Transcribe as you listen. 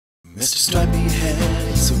Mr. Stripey Head,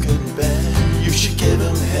 he's so good and bad. You should give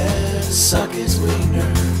him head, suck his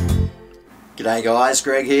wiener. G'day guys,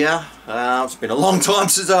 Greg here. It's been a long time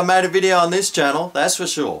since I made a video on this channel, that's for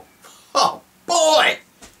sure. Oh boy!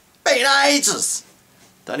 Been ages!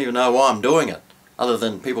 Don't even know why I'm doing it, other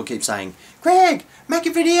than people keep saying, Greg, make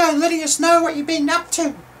a video letting us know what you've been up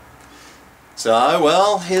to. So,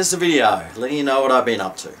 well, here's the video, letting you know what I've been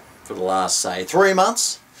up to for the last, say, 3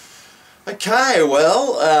 months. Okay,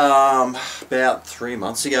 well, about 3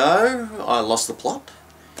 months ago, I lost the plot,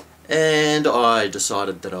 and I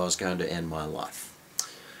decided that I was going to end my life.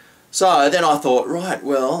 So then I thought, right,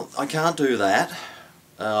 well, I can't do that.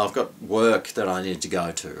 I've got work that I need to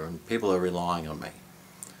go to, and people are relying on me.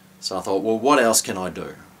 So I thought, well, what else can I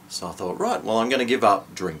do? So I thought, right, well, I'm going to give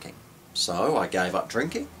up drinking. So I gave up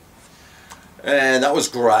drinking. And that was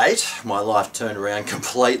great. My life turned around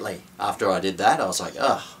completely after I did that. I was like,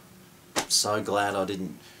 oh, I'm so glad I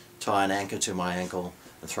didn't tie an anchor to my ankle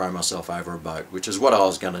and throw myself over a boat, which is what I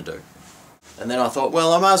was going to do. And then I thought,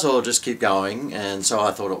 well, I might as well just keep going. And so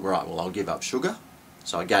I thought, right, well, I'll give up sugar.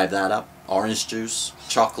 So I gave that up. Orange juice,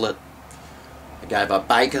 chocolate. I gave up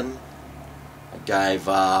bacon. I gave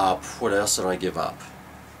up, what else did I give up?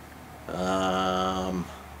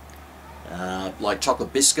 Like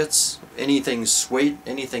chocolate biscuits, anything sweet,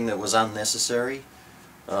 anything that was unnecessary.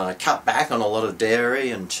 Cut back on a lot of dairy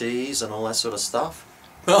and cheese and all that sort of stuff.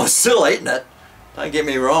 But I was still eating it, don't get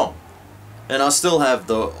me wrong. And I still have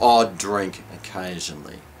the odd drink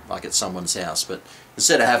occasionally, like at someone's house. But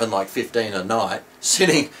instead of having like 15 a night,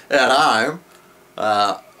 sitting at home,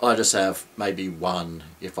 I just have maybe one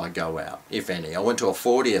if I go out, if any. I went to a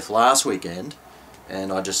 40th last weekend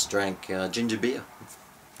and I just drank ginger beer.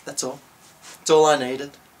 That's all. That's all I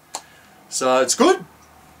needed. So it's good.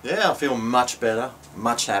 Yeah, I feel much better,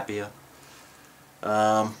 much happier.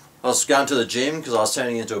 I was going to the gym because I was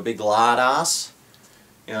turning into a big lard ass.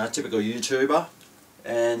 You know, typical YouTuber.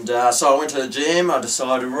 And so I went to the gym. I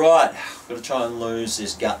decided, right, I've got to try and lose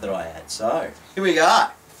this gut that I had. So, here we go.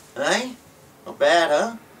 Eh? Not bad,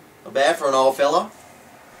 huh? Not bad for an old fella.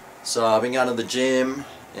 So I've been going to the gym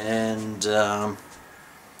and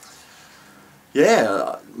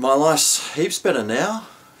yeah, my life's heaps better now.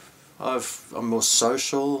 I'm more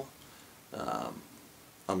social.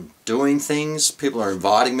 I'm doing things. People are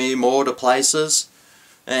inviting me more to places,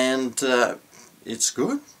 and it's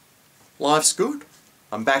good. Life's good.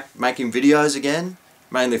 I'm back making videos again,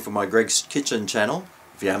 mainly for my Greg's Kitchen channel.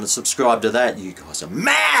 If you haven't subscribed to that, you guys are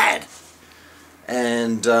mad.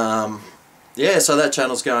 And yeah, so that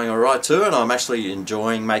channel's going alright too, and I'm actually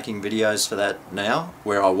enjoying making videos for that now,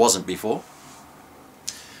 where I wasn't before.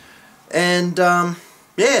 And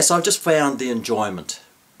yeah, so I've just found the enjoyment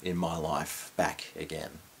in my life back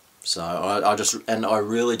again. So I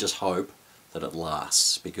really just hope that it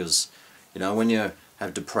lasts, because you know, when you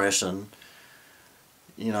have depression,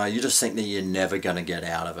 you know, you just think that you're never going to get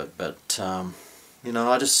out of it. But you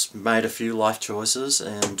know, I just made a few life choices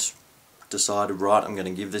and decided, right, I'm going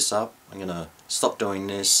to give this up. I'm going to stop doing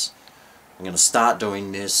this. I'm going to start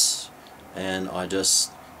doing this. And I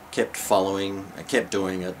just kept following. I kept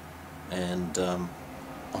doing it. And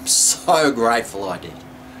I'm so grateful I did.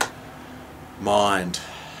 Mind.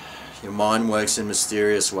 Your mind works in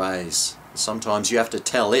mysterious ways. Sometimes you have to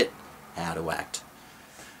tell it how to act.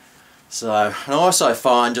 So, and I also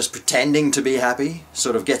find just pretending to be happy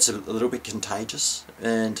sort of gets a little bit contagious,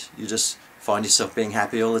 and you just find yourself being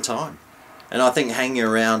happy all the time. And I think hanging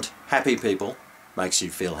around happy people makes you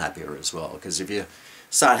feel happier as well, because if you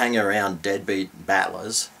start hanging around deadbeat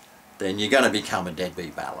battlers, then you're going to become a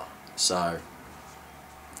deadbeat battler. So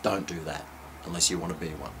don't do that unless you want to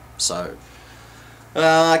be one. So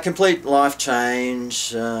complete life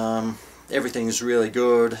change. Everything's really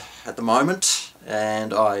good at the moment,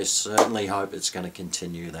 and I certainly hope it's going to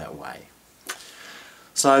continue that way.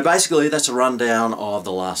 So basically that's a rundown of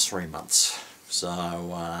the last 3 months.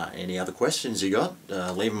 So any other questions you got,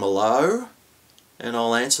 leave them below and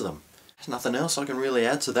I'll answer them. There's nothing else I can really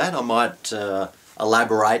add to that. I might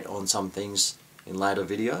elaborate on some things in later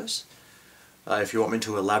videos. If you want me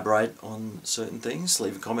to elaborate on certain things,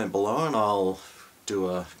 leave a comment below and I'll do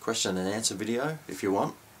a question and answer video if you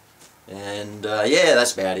want. And yeah,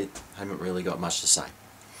 that's about it. I haven't really got much to say.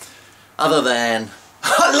 Other than,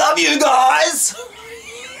 I love you guys!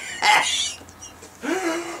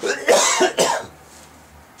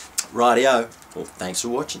 Rightio. Well, thanks for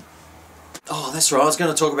watching. Oh, that's right, I was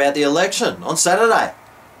going to talk about the election on Saturday.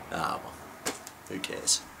 Ah, well, who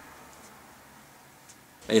cares?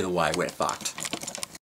 Either way, we're fucked.